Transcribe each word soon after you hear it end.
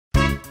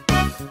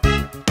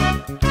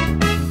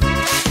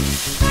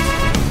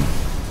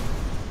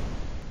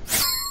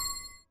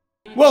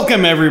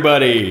Welcome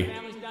everybody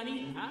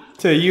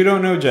to You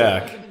Don't Know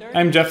Jack.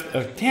 I'm Jeff.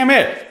 Damn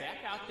it!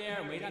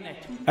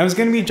 I was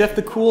gonna be Jeff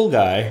the cool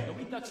guy.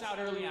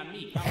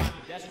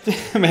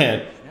 Damn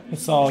it!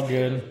 It's all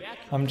good.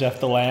 I'm Jeff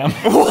the Lamb.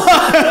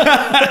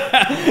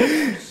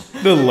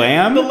 The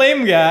lamb? The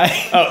lame guy.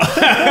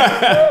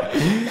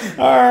 Oh.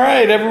 All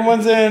right,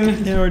 everyone's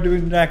in. Yeah, we're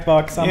doing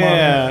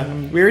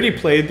Jackbox. We already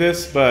played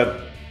this,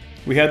 but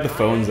we had the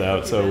phones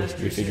out, so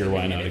we figured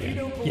why not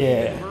again.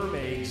 Yeah.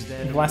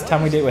 The last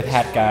time we did it with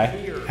Hat Guy.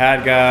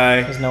 Hat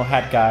Guy. There's no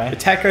Hat Guy.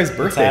 It's Hat Guy's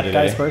birthday It's Hat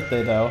today. Guy's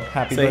birthday, though.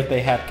 Happy Say, birthday,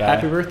 Hat Guy.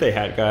 Happy birthday,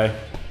 Hat Guy.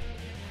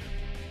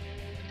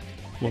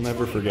 We'll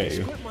never forget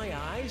you.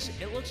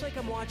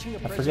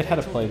 I forget how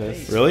to play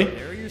this. Really?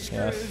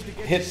 Yes.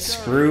 Hit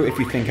screw if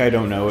you think I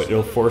don't know it.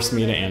 It'll force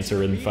me to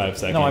answer in 5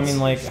 seconds. No, I mean,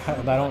 like,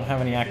 I don't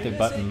have any active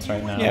buttons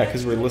right now. Yeah,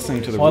 because we're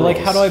listening to the Well, rules.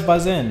 like, how do I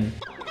buzz in?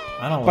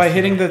 I don't By listen.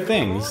 hitting the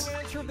things.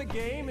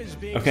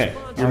 Okay,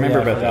 you remember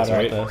about this,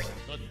 right? The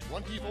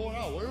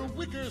 24-hour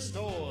Wicker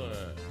Store.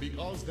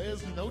 Because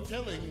there's no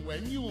telling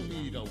when you'll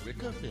need a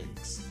Wicker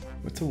fix.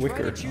 What's a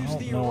wicker? I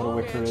don't know what a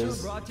wicker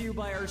is.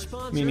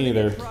 Me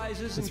neither.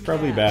 It's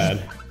probably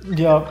bad.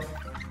 Yup.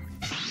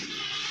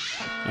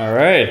 All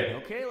right.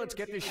 Okay, let's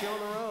get this show on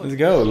the road. Let's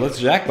go.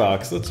 Let's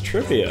Jackbox. Let's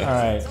trivia.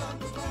 Alright.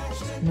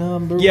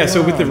 Number Yeah,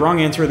 so with the one. wrong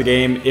answer of the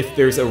game, if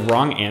there's a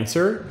wrong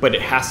answer, but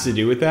it has to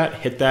do with that,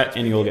 hit that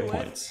and you'll get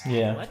points.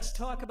 Yeah. Let's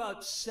talk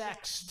about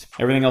sext.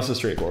 Everything else is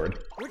straightforward.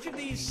 Which of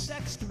these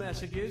sext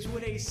messages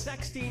would a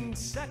sexting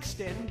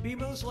sexton be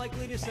most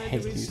likely to send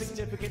hate to his these.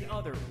 significant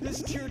other?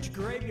 This church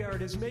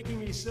graveyard is making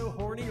me so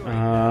horny right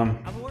now.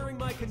 I'm wearing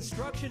my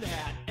construction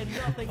hat and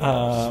nothing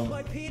else.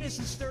 My penis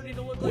is starting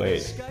to look like a Wait.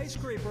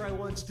 skyscraper I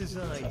once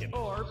designed.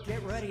 Or,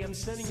 get ready, I'm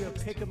sending you a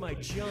pic of my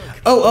junk.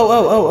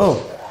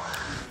 Oh.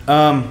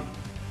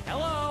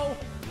 Hello?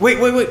 Wait.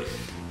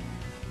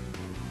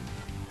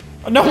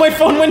 No, my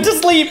phone went to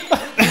sleep!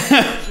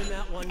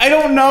 I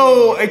don't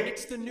know.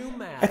 It's the new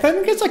math. I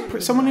think it's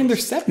like someone in their A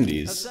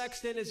 70s.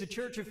 sexton is a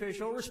church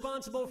official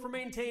responsible for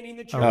maintaining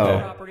the church Oh.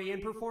 property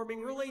and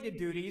performing related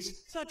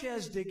duties, such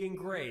as digging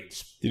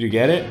graves. Did you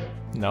get it?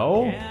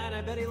 No? And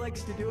I bet he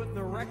likes to do it in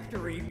the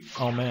rectory.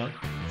 Oh, man.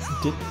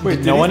 Wait, Did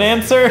did no he- one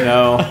answer?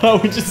 No. Oh,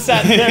 we just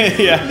sat there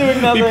Yeah,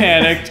 doing nothing. we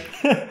panicked.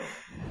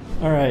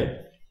 Alright.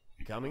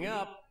 Coming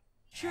up.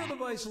 Sure, the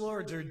Vice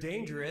Lords are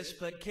dangerous,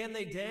 but can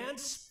they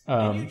dance?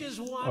 Um, and you just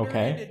wander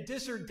okay. into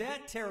dis or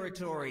dat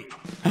territory.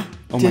 Oh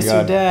my Dis or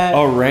god. dat.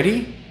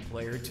 Already?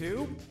 Player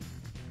 2,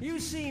 you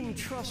seem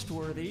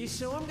trustworthy,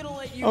 so I'm gonna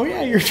let you. Oh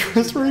yeah, your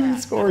trustworthy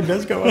score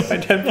does go up by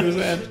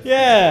 10%. I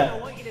Yeah!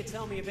 want you to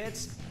tell me if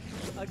it's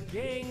a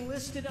gang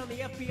listed on the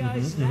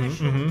FBI's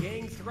National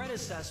Gang Threat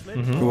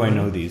Assessment. Ooh, I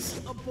know these.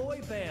 A boy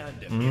band.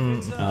 If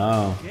it's a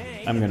Oh,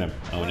 gang, I'm gonna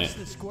own press it.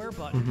 the square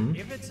button.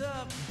 If it's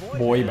a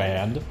Boy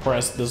band.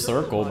 Press the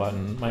circle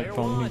button. My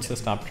phone needs to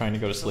stop trying to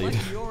go to sleep.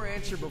 Select your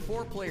answer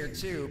before player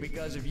 2,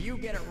 because if you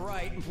get it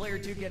right and player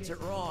 2 gets it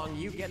wrong,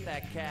 you get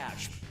that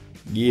cash.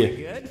 Yeah.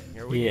 Good?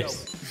 Here we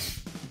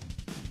Yes.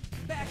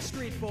 go.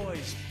 Backstreet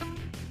Boys.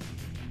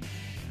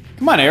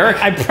 Come on, Eric.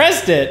 I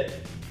pressed it!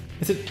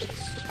 Is it...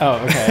 Oh,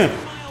 okay.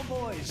 Mile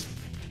Boys.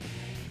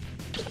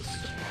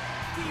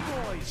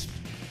 D-Boys.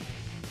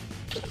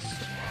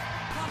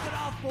 Knock It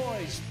Off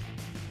Boys.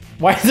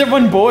 Why is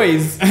everyone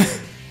boys?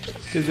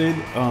 Because they.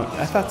 Oh,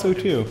 I thought so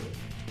too.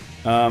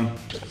 Hot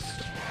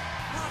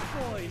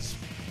Boys.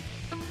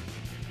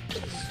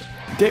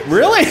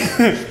 Really?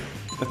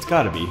 That's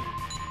gotta be.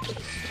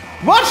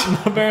 What?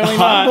 Apparently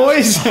Hot not.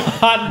 boys?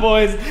 Hot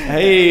boys.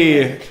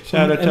 Hey,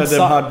 shout out to And them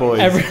so- hot boys.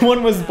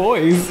 Everyone was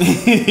boys.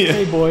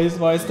 Hey boys,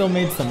 well I still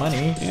made some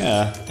money.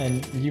 Yeah.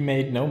 And you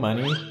made no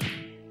money.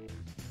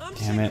 I'm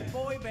Damn sick it. of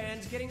boy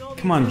bands getting all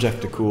Come on,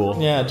 Jeff the Cool.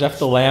 Yeah, Jeff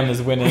the Lamb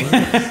is winning.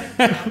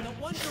 that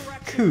One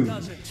Direction Cool.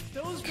 doesn't.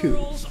 Those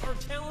girls are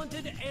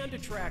talented and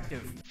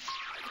attractive.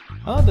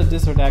 Oh, the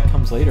dis or dat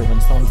comes later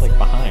when someone's like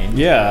behind.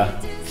 Yeah.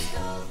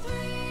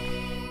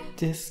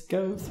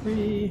 Disco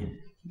 3.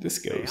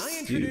 Disco I stew.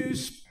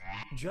 introduce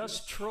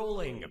Just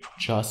Trolling.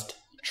 Just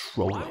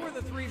Why trolling. were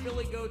the 3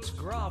 Billy Goats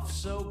gruff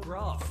so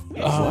gruff? It's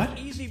What? not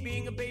easy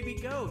being a baby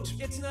goat.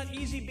 It's not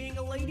easy being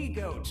a lady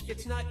goat.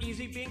 It's not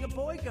easy being a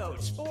boy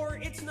goat. Or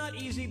it's not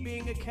easy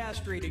being a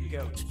castrated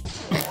goat.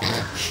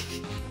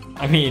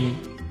 I mean,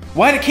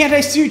 Why can't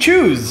I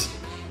choose?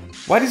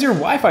 Why does your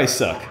Wi-Fi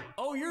suck?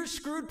 Oh, you're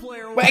screwed,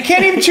 player. Wait, I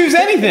can't even choose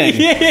anything.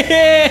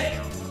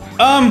 yeah.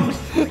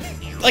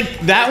 Like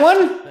that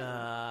one?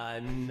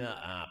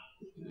 Nuh-uh.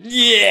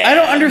 Yeah. I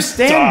don't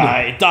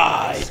understand.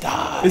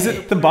 Die. Is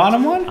it the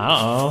bottom one? I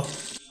don't know.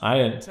 I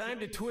didn't. Time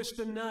to twist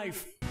the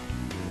knife.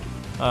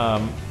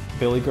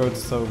 Billy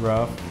Goat's so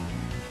rough.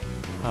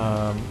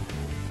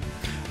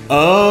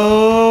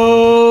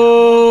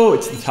 Oh,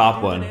 it's the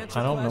top one.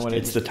 I don't know what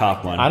It's the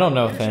top one. I don't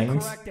know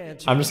things.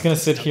 I'm just gonna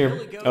sit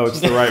here. Oh, it's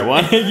the right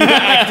one. You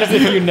act as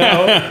if you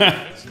know.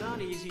 It's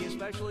not easy,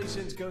 especially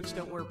since goats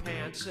don't wear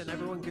pants and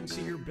everyone can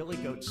see your billy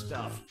goat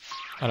stuff.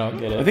 I don't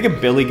get it. I think a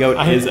billy goat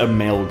is a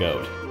male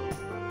goat.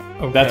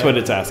 Okay. That's what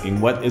it's asking.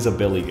 What is a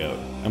billy goat?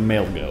 A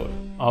male goat.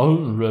 Oh,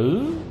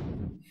 really?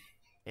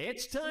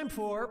 It's time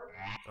for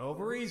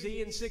Over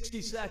Easy in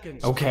 60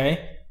 seconds.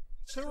 Okay.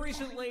 So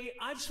recently,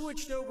 I've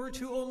switched over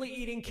to only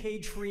eating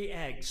cage-free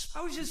eggs.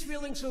 I was just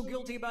feeling so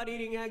guilty about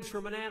eating eggs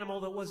from an animal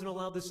that wasn't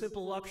allowed the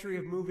simple luxury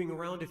of moving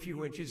around a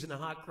few inches in a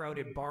hot,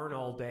 crowded barn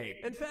all day.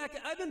 In fact,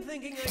 I've been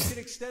thinking I should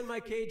extend my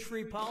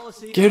cage-free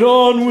policy. Get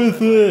on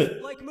with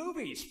it! Like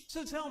movies.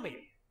 So tell me,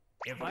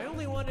 if I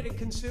only wanted to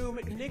consume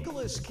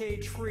Nicolas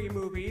Cage-free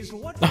movies,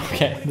 what?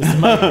 Okay,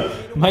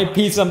 this might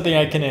be something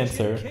I can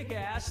answer.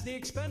 Kick-Ass, The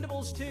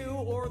Expendables 2,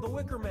 or The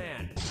Wicker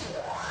Man?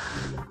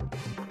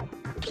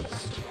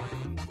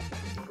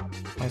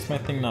 Why is my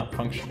thing not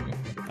functioning?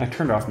 I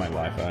turned off my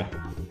Wi-Fi.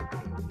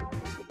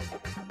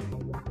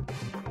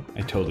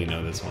 I totally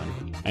know this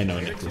one. I know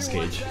Nicolas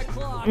Cage.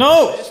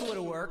 No!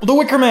 The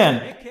Wicker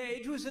Man! Nick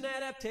Cage was an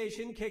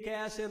adaptation,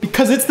 Kick-Ass, and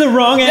Because it's the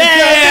wrong answer!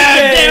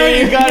 Yeah, damn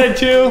it, you got it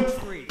too!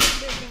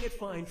 making it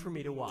fine for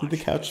me to watch. Did the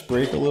couch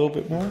break a little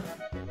bit more?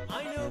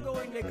 I know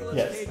going Nicolas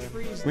Yes. Cage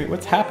free is Wait, the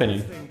what's right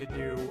happening? thing to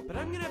do, but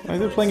I'm gonna have to Why are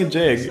they find playing a something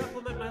to jig?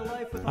 supplement my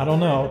life with I don't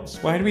know.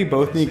 Why do we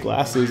both need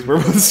glasses? We're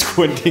both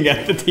squinting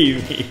at the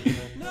TV.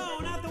 No,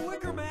 not the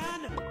Wicker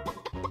Man.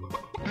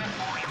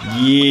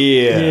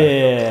 Yeah.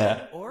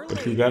 Yeah. Or But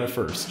who got it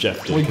first?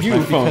 Jeff did. Well, 'cause you,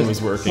 my phone because-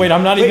 was working. Wait,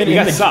 I'm not even you in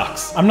got the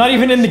socks. I'm not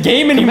even in the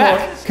game Come anymore.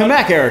 back. Come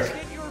back, Eric.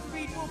 And your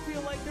feet will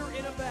feel like they're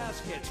in a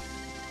basket.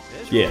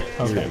 This Yeah,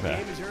 really okay.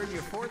 game has earned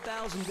you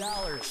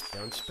 $4,000.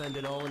 Don't spend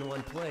it all in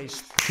one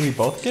place. Can we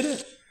both get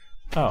it?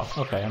 Oh,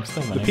 okay, I'm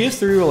still The winning.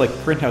 PS3 will like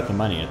print out the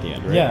money at the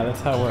end, right? Yeah,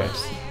 that's how it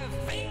works.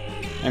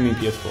 I mean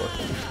PS4.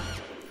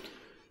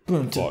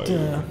 Boom,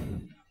 da-da.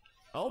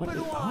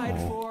 Open wide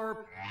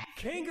for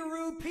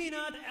Kangaroo,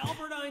 Peanut,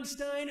 Albert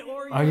Einstein,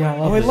 or Oh yeah, I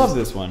Oh, love I this. love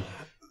this one.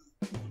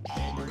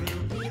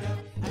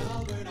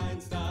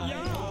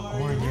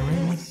 Or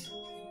Uranus.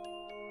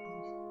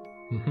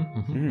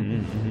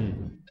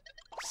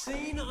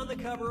 Seen on the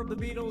cover of the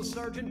Beatles'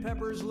 Sgt.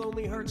 Pepper's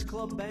Lonely Hearts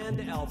Club Band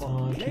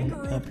album. Sgt.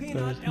 Kangaroo,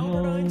 Peanut, Pepper's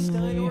Albert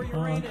Einstein, or Lonely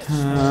Uranus.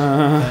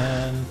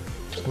 And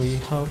we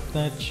hope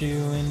that you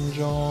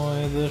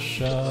enjoy the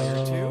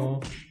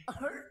show.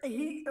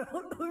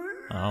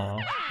 Oh.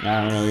 I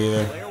don't know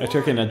either. I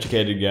took an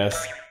educated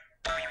guess.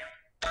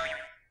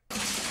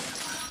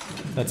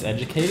 That's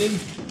educated?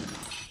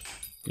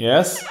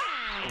 Yes?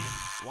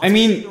 I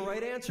mean, The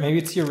right answer? Maybe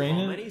it's While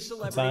many Uranus? It's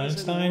celebrities and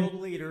Einstein?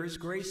 world leaders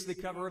grace the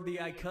cover of the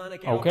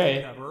iconic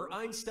Okay. album cover,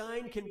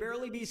 Einstein can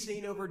barely be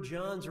seen over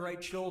John's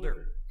right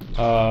shoulder.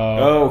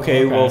 oh,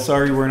 okay, well,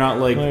 sorry we're not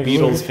like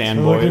Beatles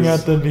Looking at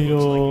fanboys. the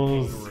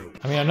Beatles.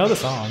 I mean, I know the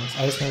songs.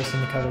 I just never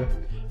seen the cover.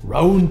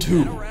 Round 2.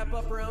 That'll wrap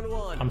up round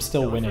one. I'm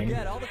still Don't winning.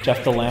 forget, all the Jeff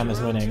the questions Lamb in is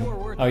round winning. two are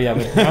worth Oh yeah,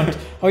 but round,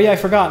 oh yeah, I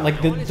forgot.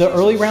 Like the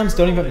early rounds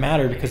don't even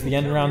matter because the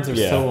end rounds are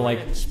Yeah. so like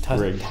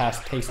Rigged.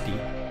 tasty.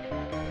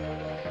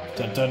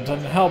 Dun, dun, dun,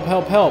 help!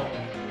 Help! Help!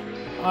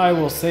 I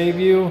will save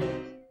you.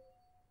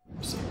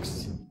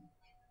 6.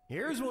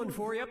 Here's one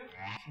for you.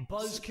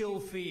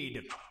 Buzzkill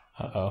feed.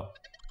 Uh-oh.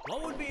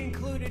 What would be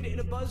included in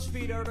a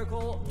BuzzFeed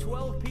article?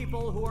 12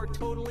 people who are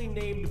totally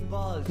named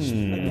Buzz. A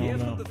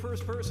gif of the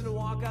first person to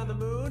walk on the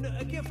moon,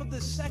 a gif of the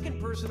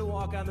second person to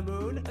walk on the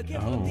moon, a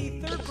gif of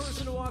the third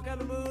person to walk on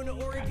the moon,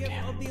 or a gif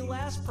of the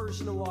last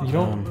person to walk You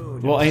don't- on the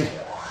moon. Well,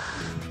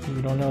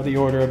 You don't know the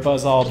order of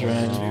Buzz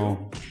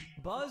Aldrin.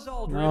 Buzz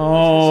Aldrin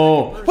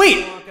no. was the second person Wait!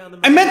 to walk on the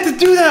I moon. meant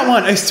to do that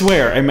one! I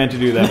swear, I meant to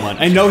do that one.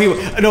 I know he...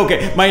 No,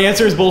 okay, my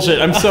answer is bullshit.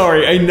 I'm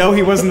sorry. I know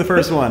he wasn't the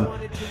first one.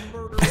 Wanted to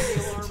murder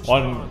the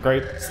alarm One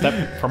great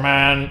step for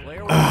man.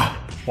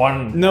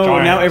 One. No,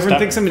 giant now everyone step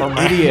thinks I'm for an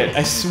man. idiot.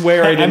 I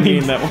swear I didn't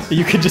mean that one.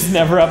 You could just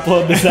never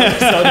upload this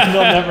episode and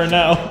they'll never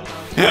know.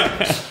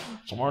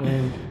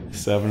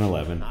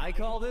 7-Eleven. I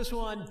call this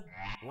one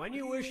When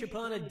You Wish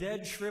Upon a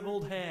Dead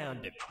Shriveled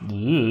Hand.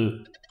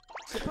 Ugh.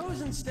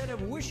 Suppose instead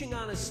of wishing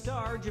on a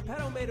star,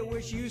 Geppetto made a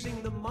wish using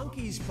the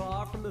monkey's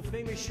paw from the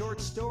famous short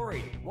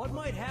story. What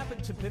might happen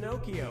to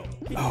Pinocchio?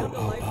 He'd come to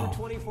life for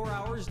 24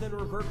 hours, then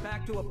revert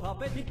back to a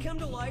puppet. He'd come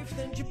to life,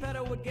 then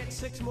Geppetto would get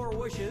 6 more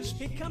wishes.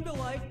 He'd come to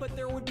life, but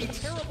there would be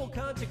terrible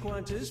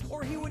consequences,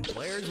 or he would...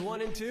 Players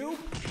 1 and 2?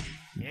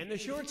 In the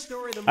short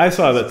story, the I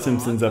saw that monkey's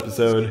Simpsons paw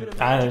episode. was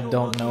given a I magical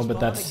don't know, monkey's but paw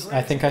that's. that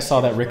I think I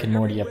saw that Rick and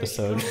Morty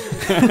episode.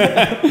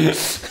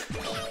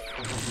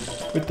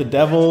 With the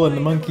devil and the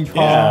monkey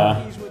paw. Yeah.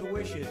 monkeys with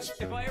wishes.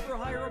 If I ever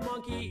hire a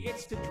monkey,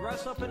 it's to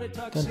dress up in a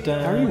Dun, tuxedo.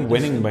 dun. How are you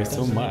winning by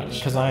so much?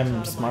 Because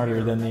I'm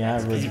smarter than the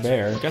average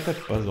bear. You got that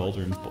Buzz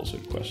Aldrin's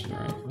bullshit question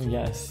right.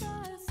 Yes.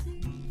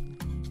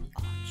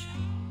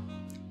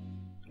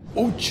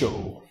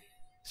 Ocho.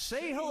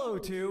 Say hello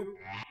to.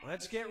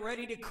 Let's get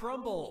ready to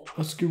crumble.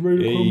 Let's get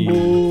ready to Hey.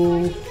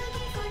 crumble.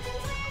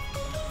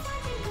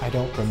 I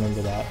don't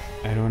remember that.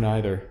 I don't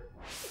either.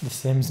 The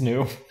Sims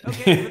knew.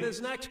 Okay, for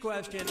this next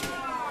question.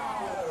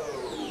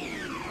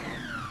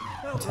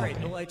 Oh, great, the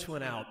happening? lights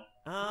went out.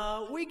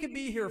 We could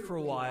be here for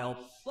a while.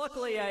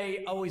 Luckily,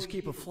 I always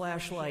keep a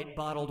flashlight,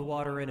 bottled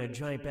water, and a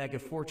giant bag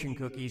of fortune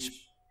cookies.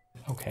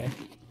 Okay.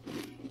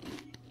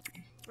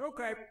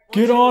 Okay.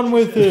 Get on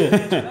with it!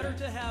 It's better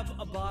to have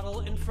a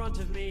bottle in front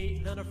of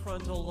me than a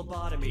frontal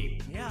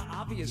lobotomy. Yeah,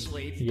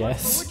 obviously.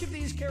 Yes. But for which of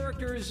these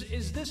characters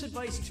is this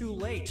advice too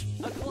late?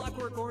 A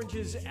Clockwork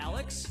Orange's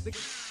Alex?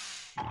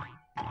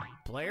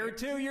 Player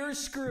 2, you're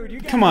screwed.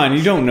 You Come on,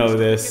 you don't know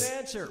this.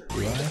 Answer.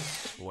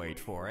 Wait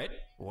for it.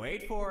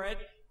 Wait for it.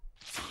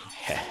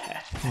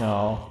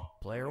 No.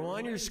 Player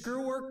 1, your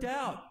screw worked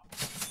out.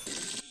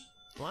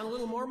 Want a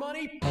little more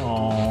money?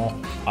 Oh.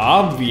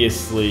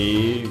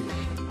 Obviously.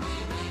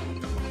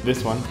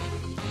 This one.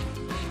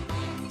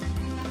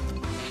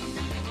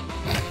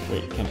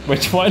 Wait,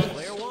 Which one?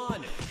 Player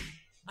 1.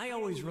 I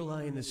always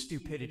rely on the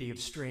stupidity of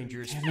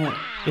strangers.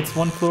 It's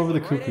One Flew Over the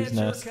Right Cuckoo's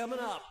answer Nest. coming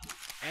up.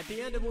 At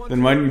the end of one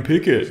then why didn't you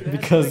pick it?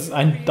 Because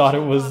I thought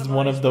it was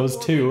one of those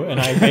two, and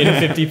I made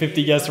a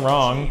 50-50 guess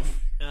wrong.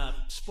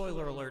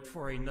 Spoiler alert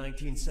for a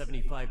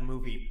 1975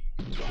 movie.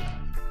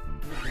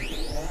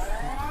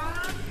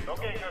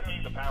 Okay,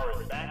 Cookie, the power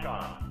is back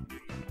on.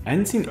 I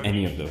hadn't seen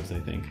any of those, I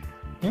think. You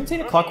haven't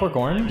seen A Clockwork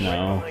Orange?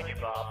 No. Thank you,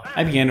 Bob.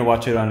 I began to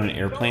watch it on an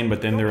airplane,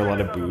 but then there were a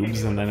lot of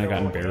boobs, and then I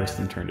got embarrassed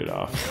and turned it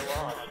off.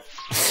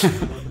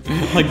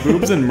 Like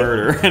boobs and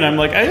murder, and I'm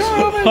like, I don't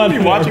know if I'm gonna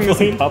be watching this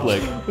in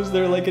public. Was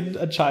there like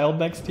a child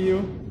next to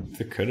you?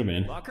 It could have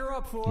been. Buck her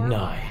up for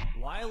 9.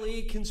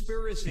 Wily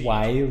Conspiracy.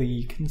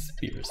 Wily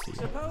Conspiracy.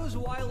 Suppose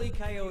Wile E.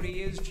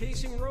 Coyote is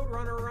chasing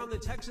Roadrunner around the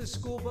Texas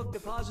School Book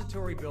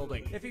Depository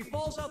building. If he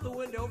falls out the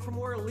window from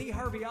where Lee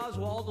Harvey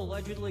Oswald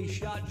allegedly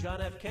shot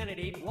John F.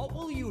 Kennedy, what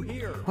will you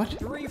hear? What?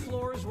 3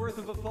 floors worth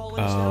of a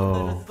falling sound,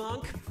 then a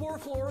thunk. 4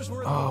 floors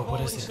worth of a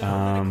falling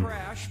sound, then a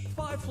crash.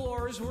 5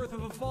 floors worth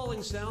of a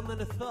falling sound,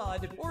 then a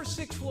thud. Or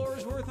 6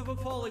 floors worth of a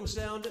falling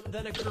sound,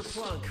 then a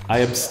kerplunk. I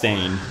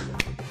abstain.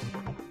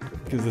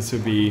 Because this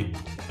would be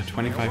a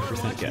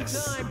 25%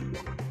 guess. And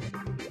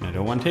I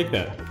don't want to take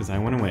that, because I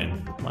want to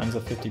win. Mine's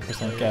a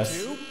 50%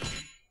 guess.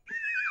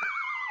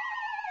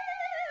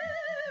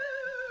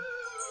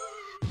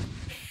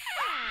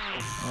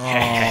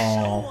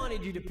 Oh.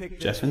 Wanted you to pick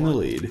this Jeff in the one.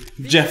 lead.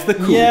 Jeff the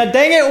cool. Yeah,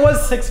 dang it, it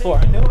was 6th floor.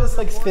 I knew it was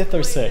like 5th or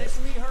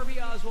 6th. Lee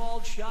Harvey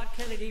Oswald shot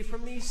Kennedy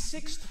from the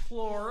 6th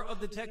floor of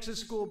the Texas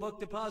School Book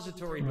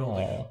Depository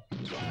building. Oh.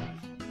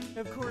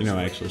 Of course, You know,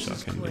 I actually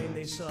witnesses shot Kennedy. claim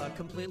they saw a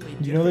completely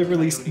You know they different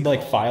released coyote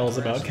like fall files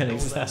from the about grass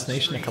Kennedy's down the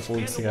assassination a street. couple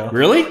weeks ago.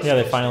 Really? Yeah,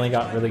 they finally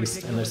got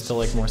released, and there's still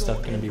like more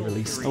stuff gonna be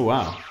released. Oh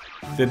wow.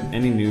 Did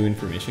any new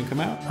information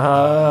come out?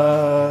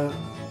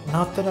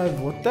 Not that I've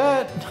looked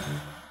at.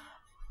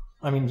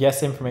 I mean,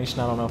 yes, information.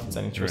 I don't know if it's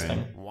interesting.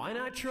 Why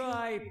not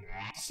try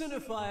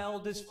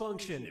cinephile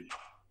dysfunction?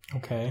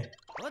 Okay.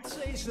 Let's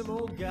say some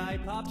old guy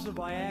pops a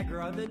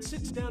Viagra and then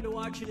sits down to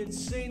watch an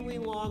insanely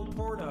long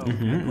porno.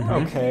 Mm-hmm,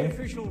 According to Okay. the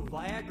official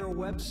Viagra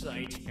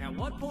website, at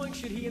what point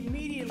should he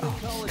immediately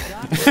call a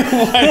doctor?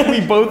 Why do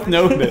we both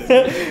know this?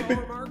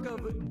 Hallmark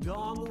of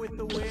dong with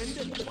the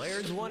wind.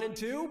 Players 1 and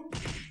 2.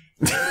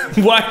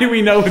 Why do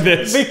we know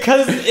this?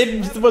 Because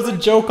it was a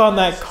joke on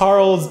that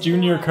Carl's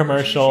Jr.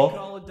 commercial.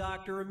 Call a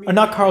doctor Or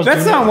not Carl's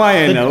That's Jr. not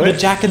why I the, know the it.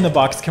 Jack in the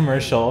Box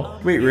commercial.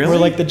 Wait, really? Where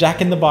like the Jack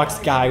in the Box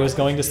guy was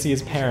going to see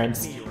his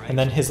parents, and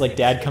then his like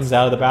dad comes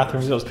out of the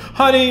bathroom and goes,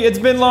 "Honey, it's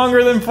been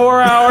longer than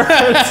 4 hours."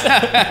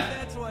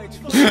 That's why it's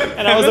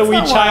And I was a That's wee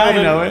not why child.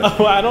 I know and- it.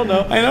 Oh, I don't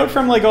know. I know it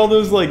from like all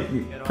those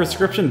like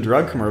prescription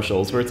drug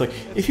commercials where it's like,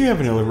 if you have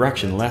an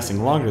erection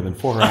lasting longer than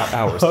 4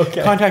 hours,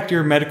 Okay. contact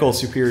your medical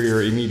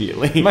superior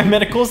immediately. My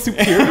medical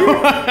superior.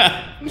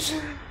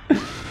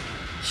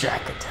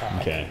 Jack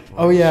attack. Okay,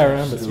 Oh yeah, I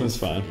remember this one's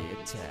fun.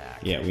 attack.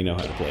 Yeah, we know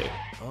how to play it.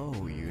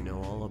 Oh, you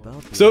know all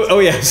about this. So,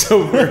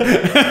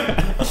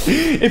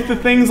 if the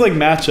things like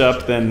match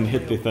up, then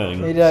hit the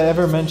thing. Did I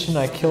ever mention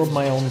I killed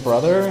my own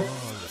brother?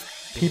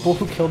 People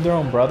who killed their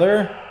own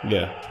brother?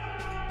 Yeah.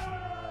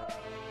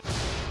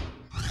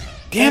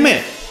 Damn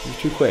it! You're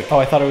too quick. Oh,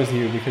 I thought it was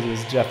you because it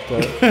was Jeff the...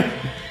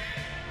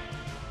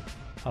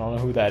 I don't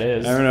know who that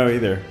is. I don't know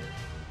either.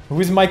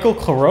 Who's Michael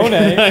Clarone?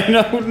 I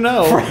don't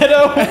know.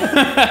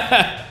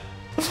 Fredo?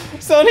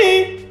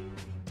 Sonny?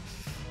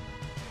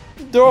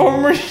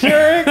 Dormeric?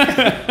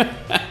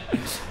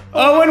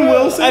 Owen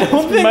Wilson. I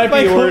don't think might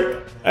be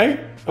Michael-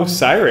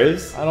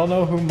 Osiris. I don't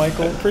know who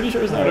Michael... I'm pretty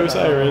sure it's not I don't know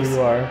Osiris. who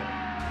you are.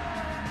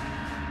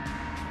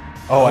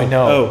 Oh, I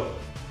know.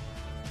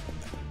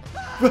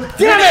 Oh.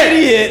 Damn it!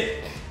 Idiot!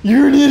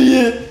 You're an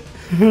idiot!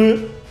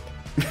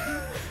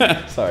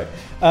 Sorry.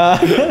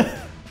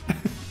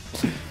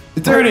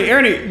 It's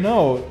Ernie.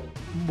 No,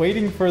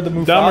 waiting for the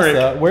Mufasa.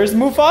 Domeric. Where's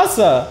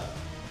Mufasa?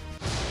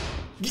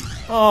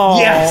 Oh,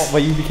 Yes!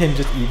 But you became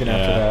just even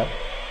after Yeah. that.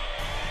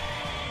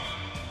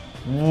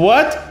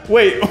 What?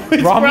 Wait,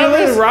 it's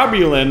Romulus? probably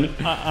Romulan.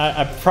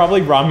 I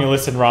probably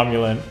Romulus and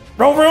Romulan.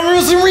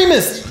 Romulus and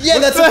Remus. Yeah,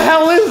 that's the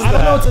hell is I don't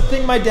that? know. It's a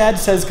thing my dad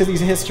says because he's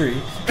history.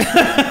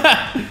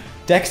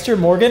 Dexter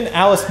Morgan,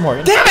 Alice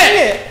Morgan. Damn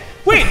it!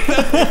 Wait,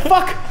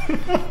 fuck.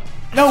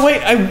 No,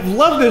 wait, I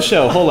love this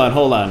show. Hold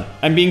on.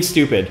 I'm being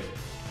stupid.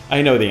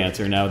 I know the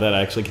answer now that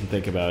I actually can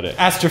think about it.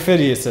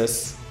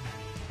 Astrophidiasis.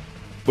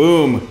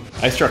 Boom.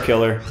 I Struck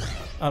Killer.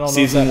 I don't know.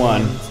 Season what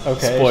that 1. means.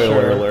 Okay.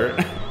 Spoiler sure.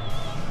 alert.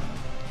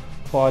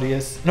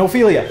 Claudius. No,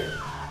 Ophelia.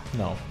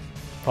 No.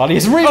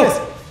 Claudius and Remus.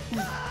 Oh.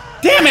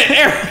 Damn it,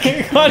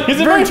 Eric! Claudius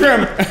and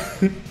Bertram!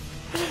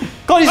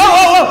 Claudius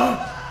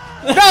No!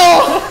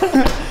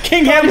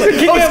 King Hamlet!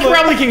 King It's Hamlet.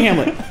 probably King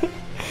Hamlet.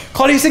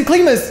 Claudius and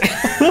Clemus.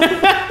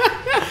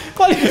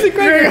 Claudius and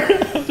Gregor.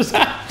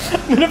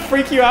 I'm gonna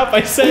freak you out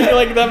by saying it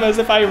like them as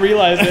if I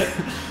realize it.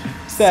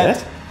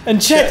 Set.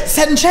 And Chet.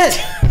 Set and Chet.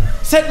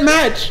 Set and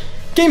match.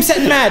 Game, set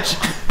and match.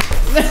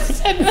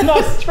 Set and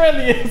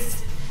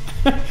Australians.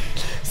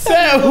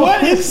 Set?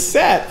 What is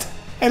set?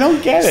 I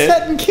don't get it.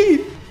 Set and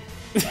Keith.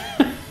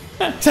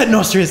 Set and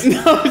Austrias.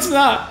 No, it's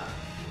not.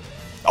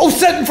 Oh,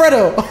 Set and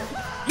Fredo.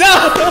 No!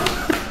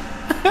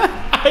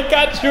 I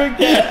got you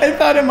again. I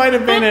thought it might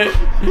have been it.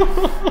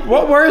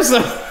 What were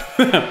some?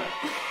 I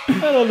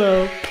don't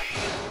know.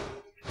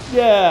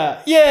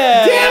 Yeah.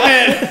 Yeah.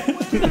 Damn it!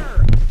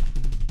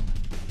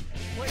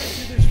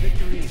 Playing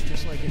victory is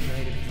just like a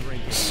night of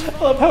drinking. I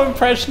love how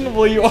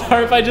impressionable you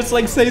are if I just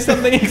like say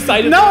something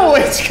excited. No,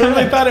 it's because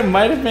I thought it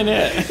might have been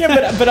it.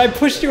 Yeah, but I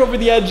pushed you over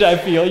the edge, I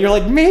feel. You're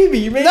like,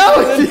 maybe.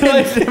 No, And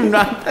then, like, I'm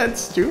not that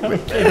stupid.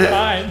 okay,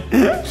 fine.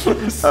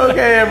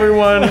 Okay,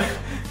 everyone.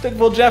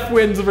 Well, Jeff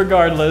wins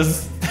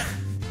regardless.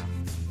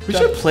 We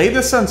should play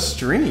this on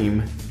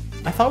stream.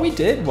 I thought we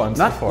did once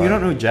before. You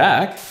don't know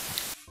Jack.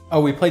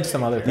 Oh, we played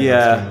some other thing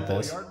Yeah. on stream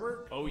with this.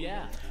 Oh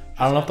yeah.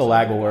 I don't know if the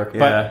lag will work,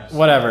 Yeah. but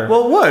whatever.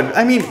 Well, it would.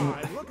 I mean,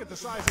 Look at the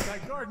size of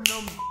that garden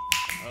gnome.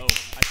 Oh,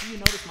 I see you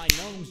noticed my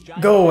gnome's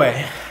giant. Go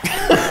away.